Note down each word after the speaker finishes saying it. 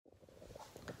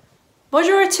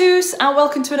Bonjour à tous and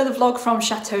welcome to another vlog from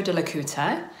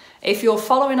Chateaudife. If you're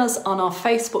following us on our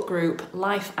Facebook group,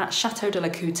 Life at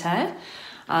Chateaudife,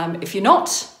 if you're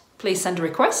not, please send a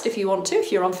request if you want to,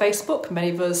 if you're on Facebook.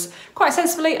 Many of us, quite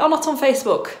sensibly, are not on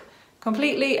Facebook.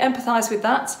 Completely empathise with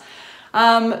that.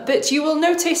 But you will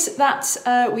notice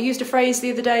that we used a phrase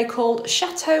the other day called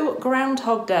Chateau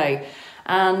Groundhog Day.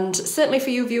 And certainly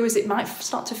for you viewers, it might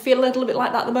start to feel a little bit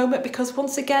like that at the moment because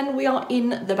once again, we are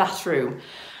in the bathroom.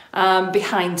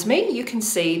 Behind me, you can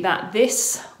see that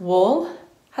this wall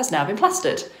has now been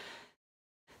plastered.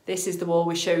 This is the wall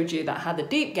we showed you that had the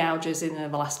deep gouges in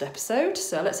the last episode.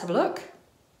 So let's have a look.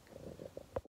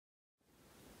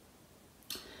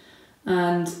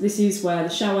 And this is where the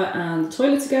shower and the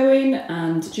toilet are going,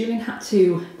 and Julian had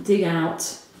to dig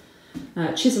out,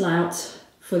 chisel out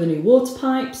for the new water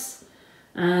pipes.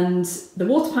 And the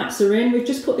water pipes are in. We've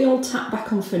just put the old tap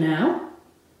back on for now,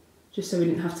 just so we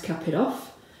didn't have to cap it off.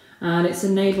 And it's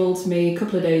enabled me a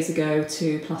couple of days ago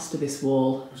to plaster this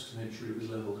wall. Just to make sure it was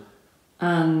levelled.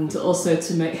 And also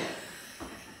to make...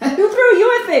 Who threw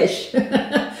you a fish?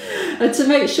 And to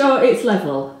make sure it's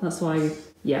level. That's why,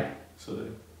 yeah. So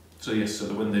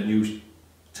that when the new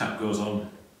tap goes on,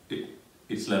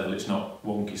 it's level, it's not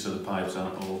wonky, so the pipes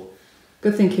aren't all...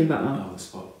 Good thinking, Batman. On the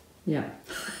spot. Yeah.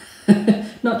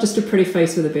 Not just a pretty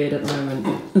face with a beard at the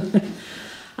moment.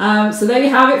 So there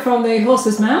you have it from the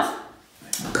horse's mouth.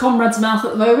 Comrade's mouth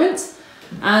at the moment,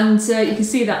 and you can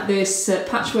see that this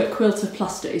patchwork quilt of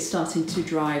plaster is starting to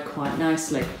dry quite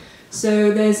nicely.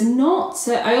 So there's not,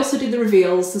 I also did the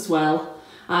reveals as well.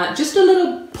 Just a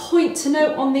little point to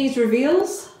note on these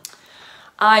reveals.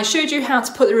 I showed you how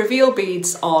to put the reveal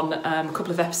beads on a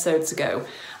couple of episodes ago,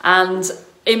 and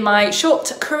in my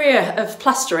short career of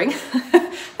plastering,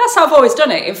 that's how I've always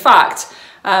done it. In fact,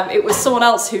 it was someone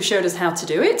else who showed us how to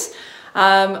do it.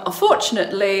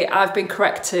 Unfortunately, I've been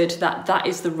corrected that that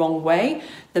is the wrong way.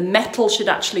 The metal should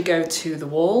actually go to the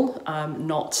wall,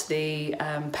 not the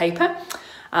paper.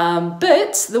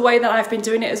 But the way that I've been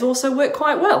doing it has also worked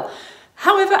quite well.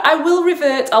 However, I will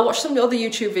revert, I'll watch some of the other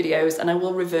YouTube videos and I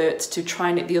will revert to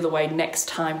trying it the other way next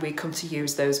time we come to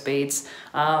use those beads.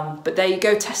 But there you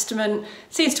go, testament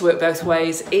seems to work both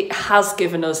ways. It has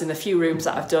given us, in the few rooms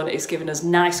that I've done, it's given us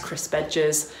nice crisp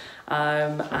edges.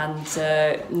 And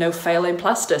no failing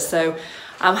plaster, so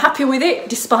I'm happy with it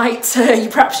despite you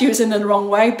perhaps using them the wrong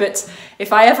way. But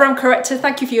if I ever am corrected,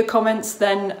 thank you for your comments,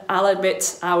 then I'll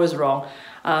admit I was wrong.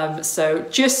 So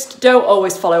just don't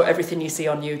always follow everything you see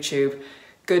on YouTube.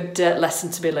 Good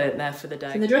lesson to be learnt there for the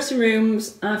day. In the dressing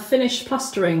rooms, I've finished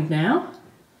plastering now,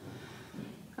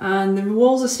 and the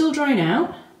walls are still drying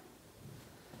out.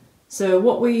 So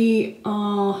what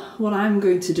I'm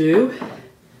going to do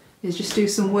is just do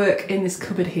some work in this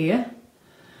cupboard here.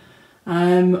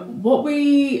 What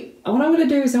I'm going to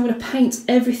do is I'm going to paint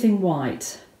everything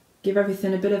white, give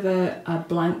everything a bit of a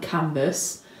blank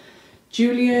canvas.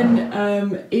 Julian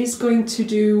is going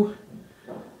to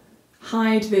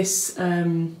hide this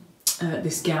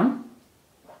this gown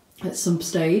at some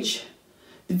stage.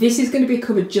 But this is going to be a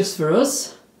cupboard just for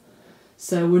us,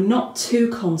 so we're not too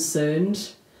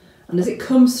concerned. And as it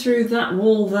comes through that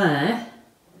wall there,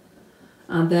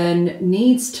 and then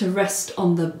needs to rest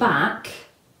on the back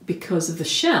because of the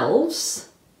shelves.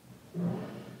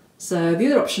 So the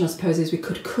other option I suppose is we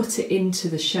could cut it into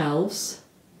the shelves.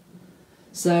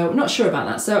 So I'm not sure about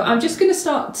that. So I'm just going to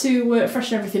start to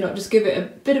freshen everything up, just give it a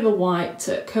bit of a white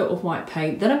coat of white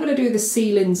paint. Then I'm going to do the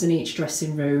ceilings in each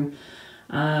dressing room.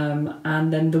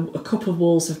 And then a couple of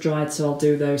walls have dried, so I'll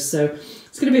do those. So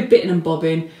it's going to be a bitting and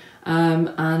bobbing.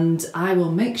 And I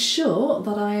will make sure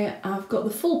that I've got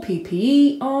the full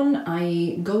PPE on,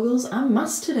 i.e. goggles and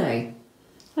mask today.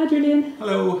 Hi Julian.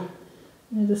 Hello.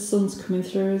 The sun's coming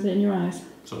through, is it in your eyes?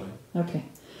 Sorry. Okay.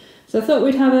 So I thought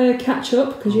we'd have a catch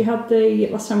up, because you had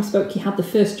last time we spoke you had the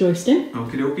first joist in.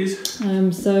 Okie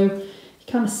dokies. So you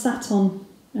kind of sat on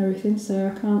everything,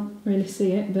 so I can't really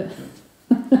see it, but...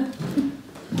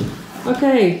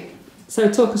 Okay, so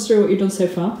talk us through what you've done so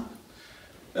far.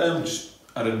 Just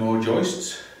added more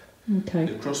joists. Okay.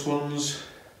 The cross ones.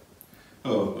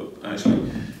 Oh, actually,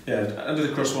 yeah, added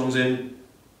the cross ones in.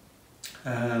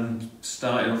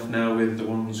 Starting off now with the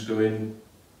ones running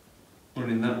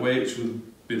that way, which will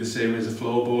be the same as the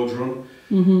floorboards run.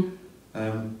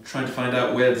 Mm-hmm. Trying to find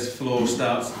out where this floor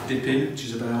starts dipping, which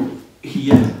is about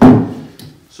here.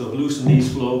 So I've loosened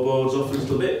these floorboards off a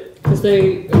little bit. Because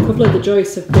a couple of the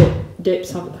joists have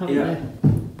dips, haven't they?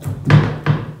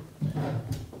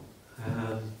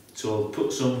 So I'll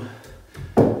put some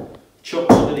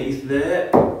chops underneath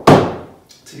there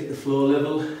to get the floor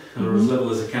level, or as level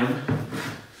as I can.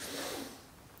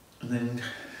 And then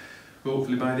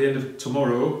hopefully by the end of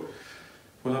tomorrow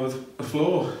we'll have a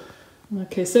floor.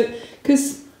 Okay, so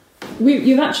because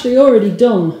you've actually already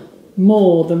done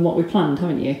more than what we planned,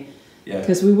 haven't you? Yeah.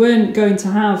 Because we weren't going to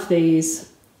have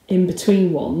these in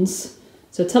between ones.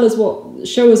 So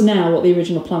show us now what the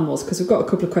original plan was, because we've got a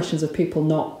couple of questions of people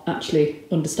not actually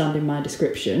understanding my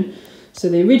description. So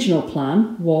the original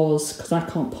plan was, because I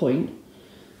can't point,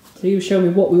 so you show me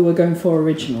what we were going for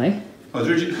originally. Oh,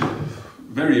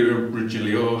 very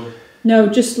originally, or? No,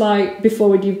 just like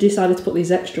before you've decided to put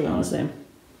these extra ones in.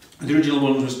 The original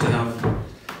one was to have,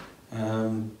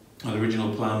 the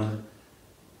original plan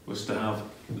was to have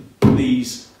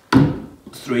these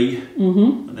 3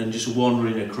 and then just one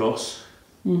ring across.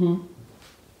 I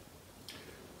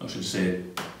should say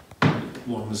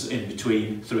one's in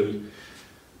between 3.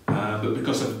 But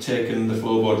because I've taken the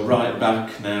floorboard right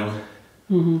back now,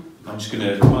 I'm just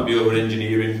going to, might be over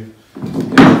engineering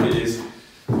if it is,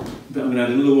 but I'm going to add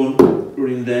another one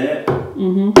ring there.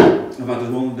 I've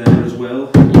added one there as well.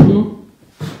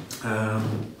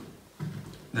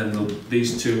 Then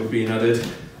these 2 have been added.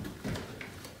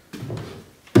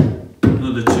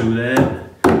 Another 2 there,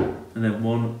 and then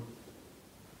 1.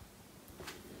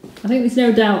 I think there's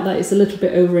no doubt that it's a little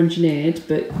bit over-engineered,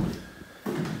 but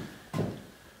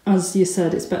as you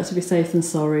said, it's better to be safe than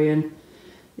sorry, and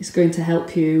it's going to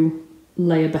help you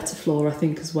lay a better floor, I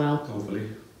think, as well. Hopefully.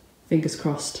 Fingers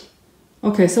crossed.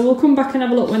 Okay, so we'll come back and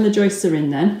have a look when the joists are in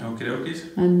then. Okie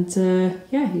dokies. And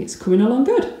yeah, it's coming along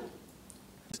good.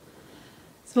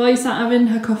 So while you sat having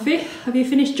a coffee, have you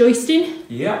finished joisting?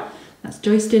 Yeah. That's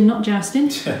joisting, not jousting.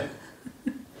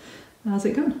 How's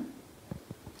it gone?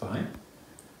 Fine.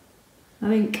 I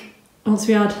think once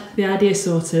we had the idea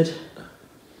sorted,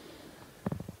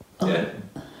 yeah,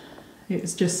 it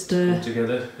was just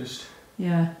together. Just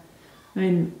yeah. I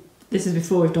mean, this is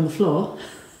before we've done the floor.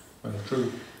 Well,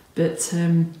 true. But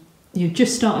you've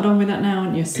just started on with that now,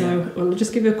 haven't you? So we'll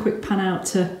just give you a quick pan out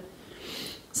to.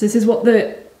 So this is what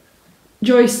the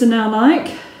joists are now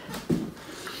like,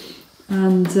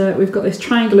 and we've got this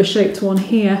triangular shaped one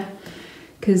here,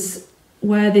 because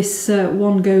where this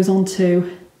one goes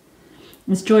onto,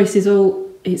 this joist is all,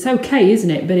 it's okay, isn't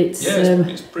it? But it's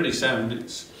it's pretty sound.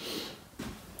 It's.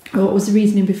 What was the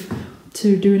reasoning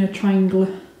to doing a triangular?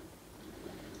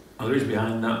 Well, the reason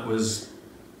behind that was,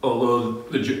 although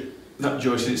that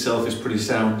joist in itself is pretty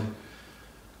sound,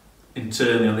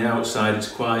 internally on the outside it's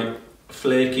quite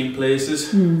flaky in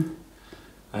places. So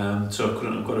I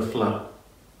couldn't have got a flat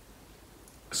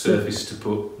surface to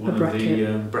put one of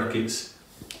the brackets.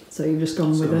 So you've just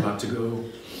gone with I had to go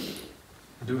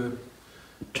do a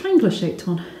triangular shaped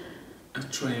one. A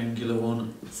triangular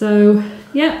one. So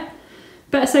yeah,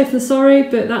 better safe than sorry,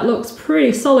 but that looks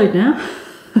pretty solid now.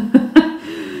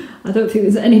 I don't think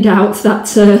there's any doubt that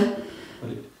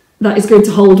that is going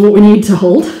to hold what we need to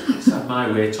hold. It's had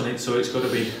my weight on it, so it's got to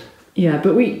be. Yeah,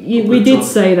 but we did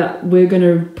say that we're going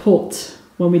to put,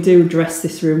 when we do dress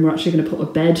this room, we're actually going to put a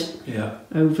bed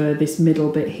over this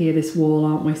middle bit here, this wall,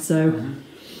 aren't we? So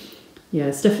yeah,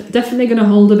 it's definitely going to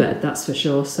hold a bed, that's for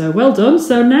sure. So well done.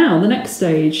 So now the next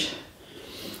stage,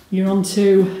 you're on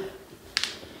to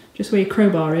just where your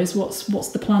crowbar is. What's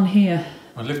the plan here?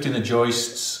 I'm lifting the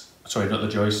joists. Sorry, not the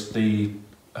joists. The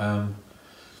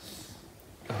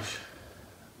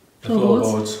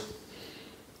floorboards,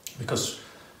 because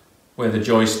where the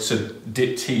joists are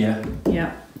dipped here,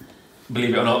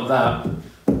 believe it or not, that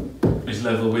is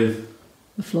level with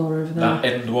the floor over there. That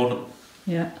end one.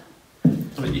 Yeah.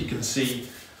 That you can see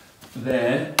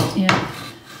there. Yeah.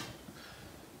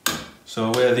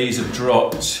 So where these have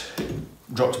dropped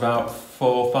about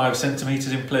 4 or 5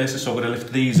 centimetres in places, so I'm going to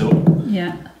lift these up.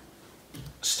 Yeah.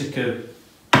 Stick a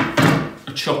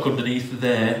chock underneath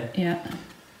there. Yeah.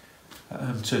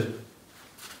 To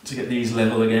get these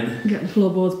level again. Get the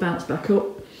floorboards bounced back up.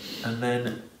 And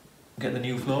then get the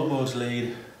new floorboards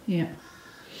laid. Yeah.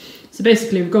 So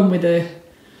basically we've gone with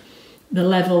the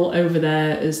level over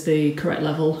there as the correct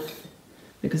level,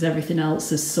 because everything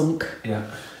else is sunk. Yeah,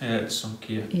 it's sunk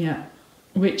here. Yeah.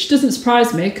 Which doesn't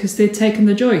surprise me, because they've taken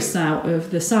the joists out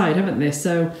of the side, haven't they?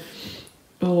 So,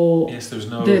 or yes, there's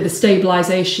no the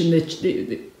stabilisation.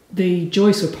 The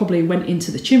joists were probably went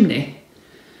into the chimney,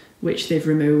 which they've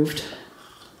removed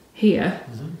here.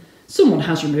 Someone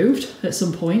has removed at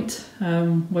some point,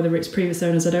 whether it's previous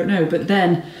owners, I don't know. But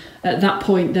then at that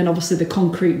point, then obviously the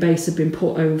concrete base had been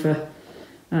put over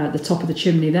the top of the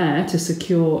chimney there to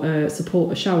support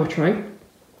a shower tray,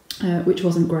 which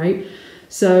wasn't great.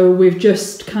 So we've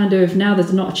just kind of, now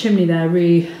there's not a chimney there,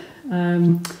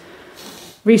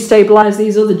 restabilised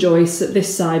these other joists at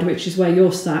this side, which is where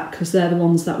you're sat, because they're the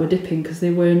ones that were dipping, because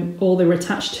they weren't, all they were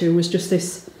attached to was just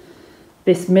this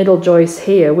this middle joist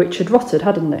here, which had rotted,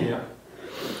 hadn't it? Yeah.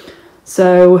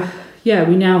 So yeah,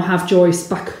 we now have joists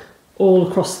back all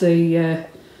across the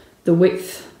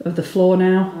width of the floor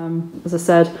now. As I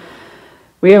said,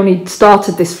 we only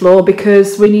started this floor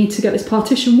because we need to get this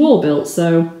partition wall built.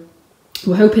 So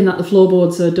we're hoping that the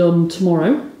floorboards are done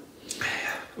tomorrow.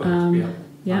 By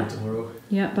tomorrow.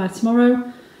 Yeah, by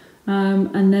tomorrow.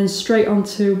 And then straight on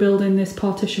to building this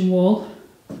partition wall.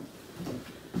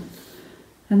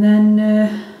 And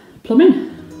then plumbing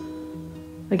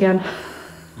again.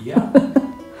 Yeah.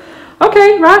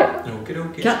 Okay, right.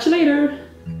 Okay. Catch you later.